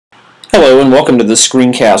and welcome to this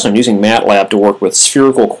screencast. I'm using MATLAB to work with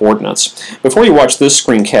spherical coordinates. Before you watch this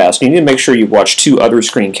screencast, you need to make sure you watch two other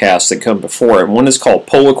screencasts that come before it. One is called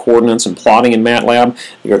polar coordinates and plotting in MATLAB.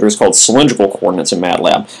 The other is called cylindrical coordinates in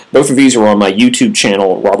MATLAB. Both of these are on my YouTube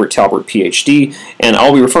channel, Robert Talbert, PhD, and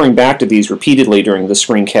I'll be referring back to these repeatedly during this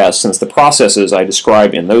screencast since the processes I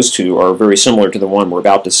describe in those two are very similar to the one we're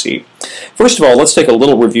about to see. First of all, let's take a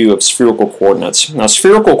little review of spherical coordinates. Now,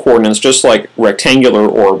 spherical coordinates, just like rectangular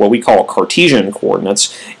or what we call Cartesian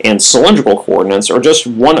coordinates and cylindrical coordinates, are just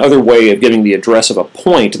one other way of giving the address of a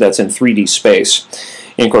point that's in 3D space.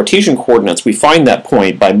 In Cartesian coordinates, we find that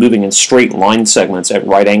point by moving in straight line segments at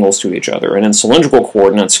right angles to each other. And in cylindrical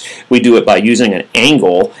coordinates, we do it by using an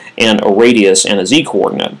angle and a radius and a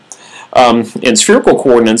z-coordinate. In spherical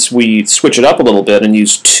coordinates, we switch it up a little bit and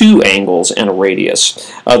use two angles and a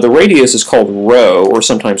radius. The radius is called rho, or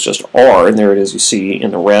sometimes just r, and there it is you see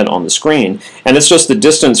in the red on the screen, and it's just the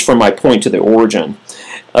distance from my point to the origin.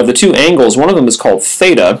 Of the two angles, one of them is called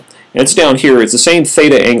theta, and it's down here. It's the same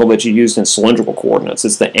theta angle that you used in cylindrical coordinates.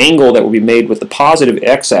 It's the angle that will be made with the positive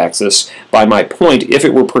x-axis by my point if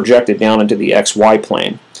it were projected down into the xy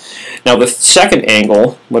plane. Now the second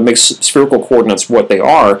angle, what makes spherical coordinates what they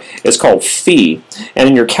are, is called phi. And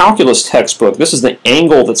in your calculus textbook, this is the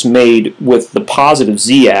angle that's made with the positive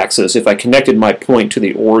z-axis if I connected my point to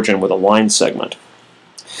the origin with a line segment.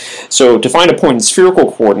 So to find a point in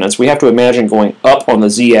spherical coordinates, we have to imagine going up on the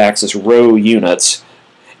z-axis rho units,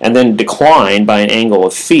 and then decline by an angle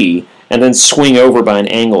of phi, and then swing over by an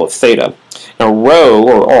angle of theta. Now rho,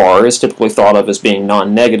 or r, is typically thought of as being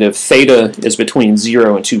non-negative. Theta is between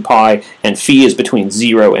 0 and 2 pi, and phi is between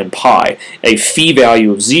 0 and pi. A phi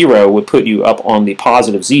value of 0 would put you up on the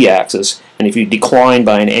positive z-axis, and if you decline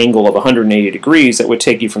by an angle of 180 degrees, that would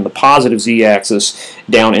take you from the positive z-axis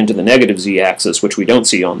down into the negative z-axis, which we don't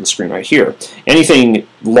see on the screen right here. Anything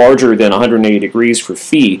larger than 180 degrees for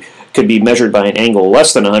phi could be measured by an angle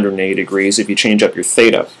less than 180 degrees if you change up your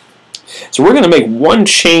theta. So we're going to make one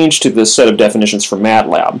change to this set of definitions for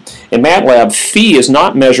MATLAB. In MATLAB, phi is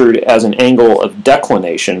not measured as an angle of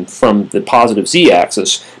declination from the positive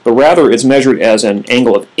z-axis, but rather it's measured as an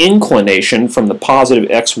angle of inclination from the positive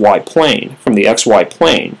xy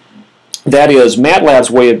plane, That is,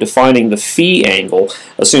 MATLAB's way of defining the phi angle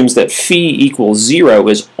assumes that phi equals 0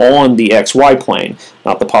 is on the xy plane,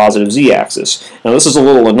 not the positive z-axis. Now this is a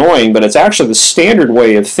little annoying, but it's actually the standard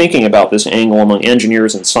way of thinking about this angle among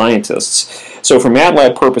engineers and scientists. So for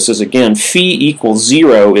MATLAB purposes, again, phi equals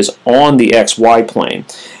 0 is on the xy plane.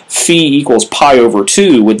 Phi equals pi over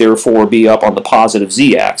 2 would therefore be up on the positive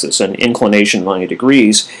z-axis, an inclination 90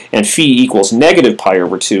 degrees, and phi equals negative pi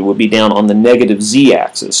over 2 would be down on the negative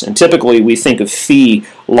z-axis. And typically we think of phi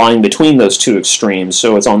lying between those two extremes,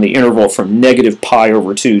 so it's on the interval from negative pi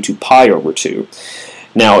over 2 to pi over 2.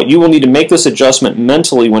 Now, you will need to make this adjustment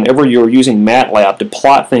mentally whenever you're using MATLAB to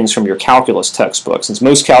plot things from your calculus textbook, since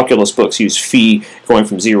most calculus books use phi going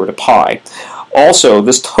from 0 to pi. Also,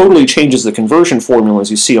 this totally changes the conversion formulas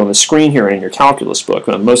you see on the screen here and in your calculus book.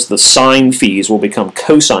 Most of the sine phis will become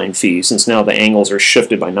cosine phis, since now the angles are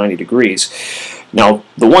shifted by 90 degrees. Now,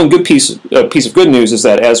 the one good piece of good news is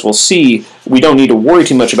that, as we'll see, we don't need to worry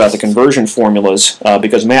too much about the conversion formulas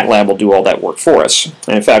because MATLAB will do all that work for us.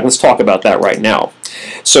 And in fact, let's talk about that right now.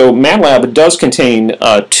 So MATLAB does contain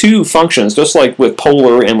two functions, just like with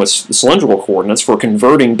polar and with cylindrical coordinates, for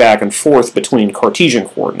converting back and forth between Cartesian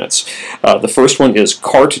coordinates. The first one is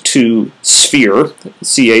cart to sphere,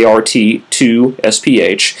 C-A-R-T to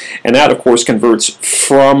S-P-H, and that, of course, converts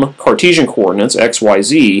from Cartesian coordinates, x, y,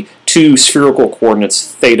 z, to spherical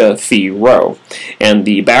coordinates theta, phi, rho. And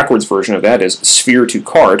the backwards version of that is sphere to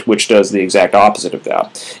cart, which does the exact opposite of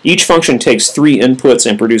that. Each function takes 3 inputs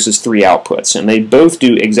and produces 3 outputs, and they both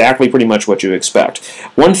do exactly pretty much what you expect.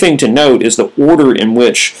 One thing to note is the order in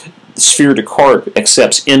which sphere to cart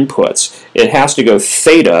accepts inputs. It has to go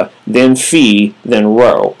theta, then phi, then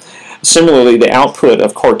rho. Similarly, the output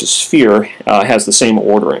of cart to sphere has the same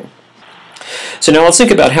ordering. So now let's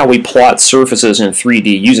think about how we plot surfaces in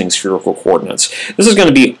 3D using spherical coordinates. This is going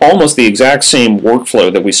to be almost the exact same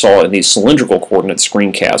workflow that we saw in these cylindrical coordinate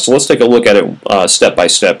screencasts. So let's take a look at it step by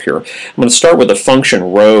step here. I'm going to start with a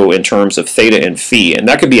function rho in terms of theta and phi, and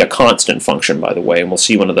that could be a constant function, by the way, and we'll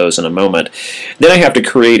see one of those in a moment. Then I have to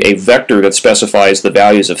create a vector that specifies the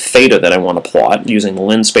values of theta that I want to plot using the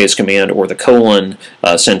linspace command or the colon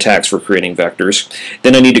syntax for creating vectors.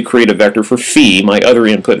 Then I need to create a vector for phi, my other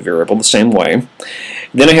input variable, the same way.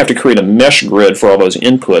 Then I have to create a mesh grid for all those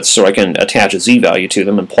inputs so I can attach a z-value to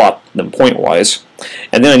them and plot them pointwise.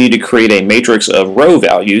 And then I need to create a matrix of rho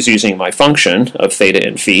values using my function of theta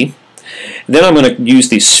and phi. Then I'm going to use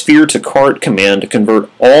the sphere to cart command to convert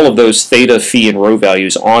all of those theta, phi, and rho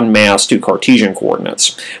values en masse to Cartesian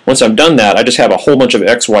coordinates. Once I've done that, I just have a whole bunch of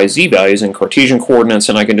x, y, z values in Cartesian coordinates,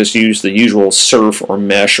 and I can just use the usual surf or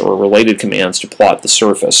mesh or related commands to plot the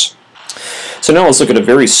surface. So now let's look at a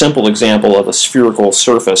very simple example of a spherical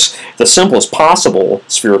surface. The simplest possible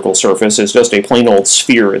spherical surface is just a plain old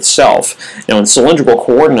sphere itself. Now in cylindrical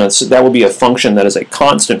coordinates, that would be a function that is a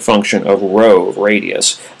constant function of rho, of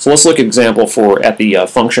radius. So let's look at an example at the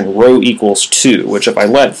function rho equals 2, which if I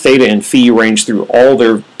let theta and phi range through all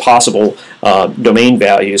their possible domain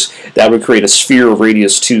values, that would create a sphere of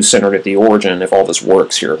radius 2 centered at the origin if all this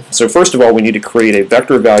works here. So first of all, we need to create a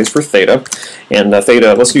vector of values for theta, and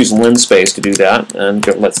theta, let's use linspace to do that, and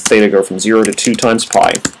let theta go from 0 to 2 times pi.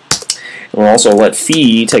 And we'll also let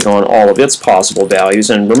phi take on all of its possible values,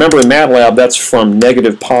 and remember in MATLAB that's from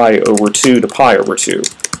negative pi over 2 to pi over 2.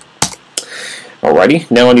 Alrighty,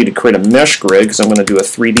 now I need to create a mesh grid because I'm going to do a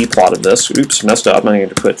 3D plot of this. Oops, messed up. I need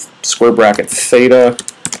to put square bracket theta,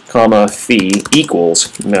 comma, phi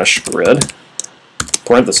equals mesh grid,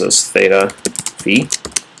 parenthesis, theta, phi,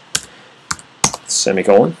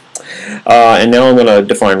 semicolon. And now I'm going to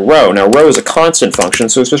define rho. Now rho is a constant function,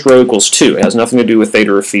 so it's just rho equals 2. It has nothing to do with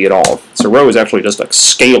theta or phi at all. So rho is actually just a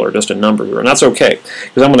scalar, just a number here, and that's okay.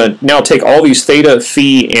 Because I'm going to now take all these theta,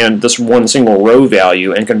 phi, and this one single rho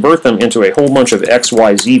value and convert them into a whole bunch of x,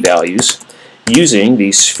 y, z values using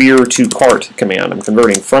the sphere to cart command. I'm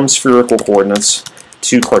converting from spherical coordinates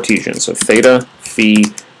to Cartesian. So theta, phi,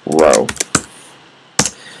 rho.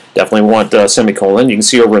 Definitely want semicolon. You can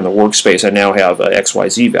see over in the workspace I now have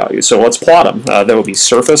XYZ values. So let's plot them. That would be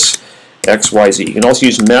surface XYZ. You can also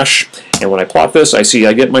use mesh, and when I plot this, I see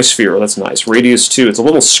I get my sphere. That's nice. Radius 2. It's a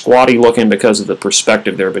little squatty looking because of the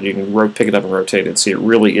perspective there, but you can pick it up and rotate it and see it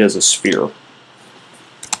really is a sphere.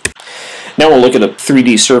 Now we'll look at a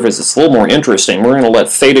 3D surface. It's a little more interesting. We're going to let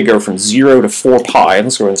theta go from 0 to 4 pi.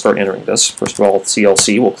 Let's go ahead and start entering this. First of all,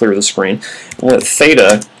 CLC. We'll clear the screen. We'll let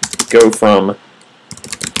theta go from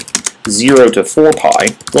 0 to 4 pi.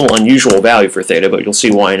 A little unusual value for theta, but you'll see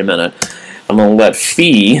why in a minute. I'm going to let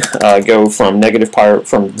phi go from negative pi,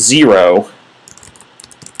 from 0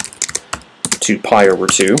 to pi over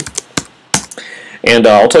 2. And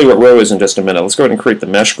I'll tell you what rho is in just a minute. Let's go ahead and create the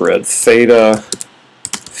mesh grid. Theta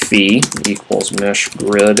phi equals mesh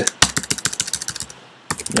grid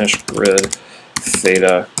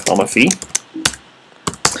theta comma phi.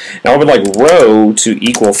 Now I would like rho to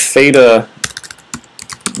equal theta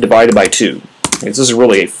divided by 2. Okay, this is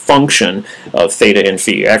really a function of theta and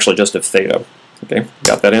phi, actually just of theta. Okay,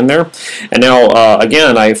 got that in there. And now,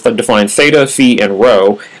 again, I've defined theta, phi, and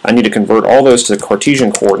rho. I need to convert all those to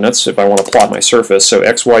Cartesian coordinates if I want to plot my surface. So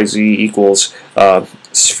xyz equals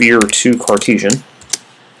sphere to Cartesian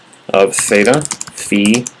of theta,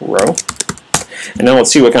 phi, rho. And now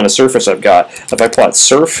let's see what kind of surface I've got. If I plot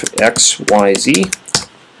surf xyz,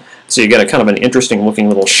 so you get a kind of an interesting looking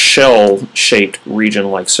little shell-shaped region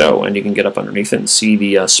like so, and you can get up underneath it and see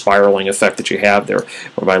the spiraling effect that you have there,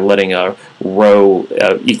 or by letting a rho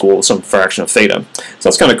equal some fraction of theta. So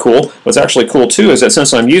that's kind of cool. What's actually cool too is that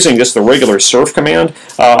since I'm using just the regular surf command,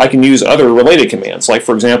 I can use other related commands. Like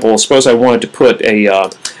for example, suppose I wanted to put a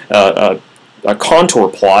contour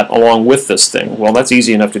plot along with this thing. Well, that's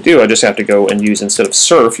easy enough to do. I just have to go and use, instead of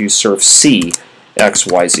surf, use surf C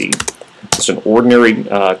XYZ. It's an ordinary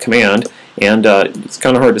command, and it's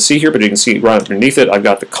kind of hard to see here, but you can see right underneath it I've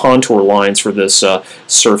got the contour lines for this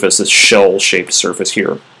surface, this shell-shaped surface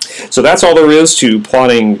here. So that's all there is to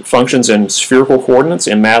plotting functions in spherical coordinates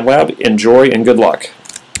in MATLAB. Enjoy and good luck.